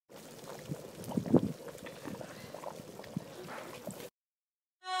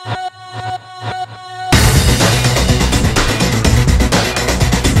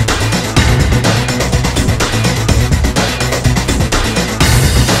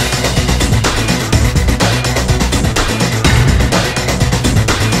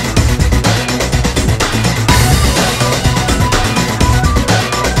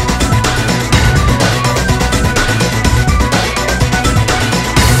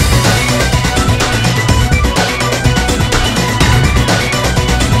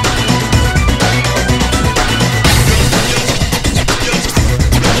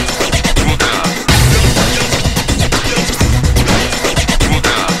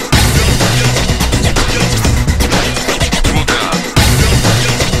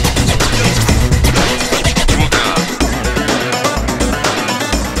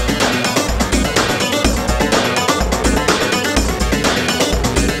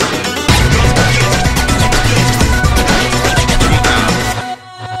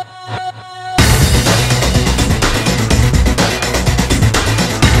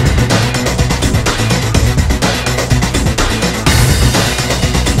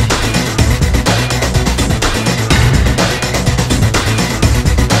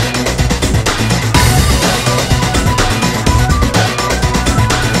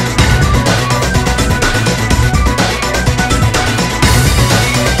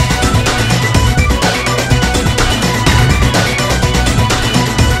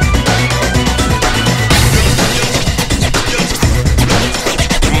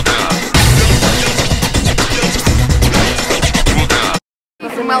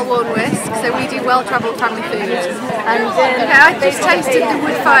well-worn whisk, so we do well-travelled family food. And yeah, I just tasted the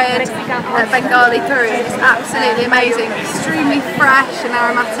wood-fired Bengali curry. It's absolutely amazing, extremely fresh and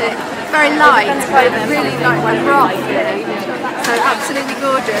aromatic, very light, but really like a broth really. So absolutely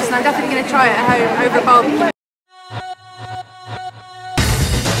gorgeous, and I'm definitely going to try it at home over a barbecue.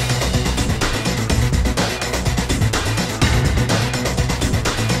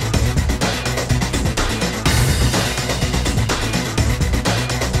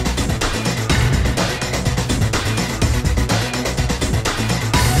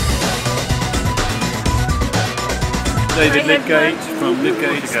 David Lidgate from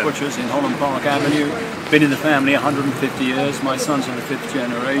Lidgate's Butchers in Holland Park Avenue. Been in the family 150 years. My son's in the 5th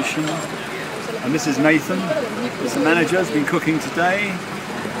generation. And this is Nathan, who's the manager, has been cooking today.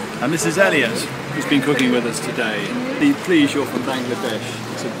 And this is Elliot, who's been cooking with us today. Be pleased you're from Bangladesh.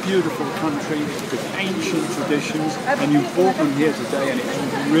 It's a beautiful country with ancient traditions, and you brought them here today, and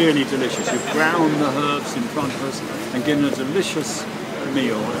it's really delicious. You've browned the herbs in front of us and given a delicious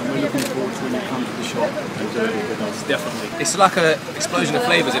meal, and we're looking forward to when you come to the shop and do it with us, definitely. It's like an explosion of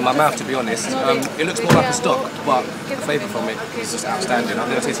flavours in my mouth, to be honest. It looks more like a stock, but the flavour from it is just outstanding. I've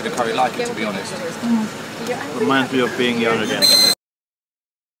never tasted a curry like it, to be honest. Reminds me of being young again.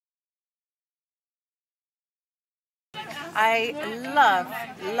 I love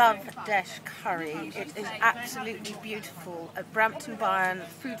Lovedesh curry. It is absolutely beautiful at Brampton Byron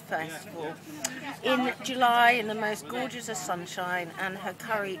Food Festival in July in the most gorgeous of sunshine, and her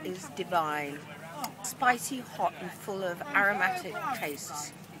curry is divine. Spicy, hot and full of aromatic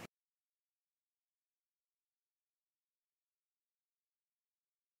tastes.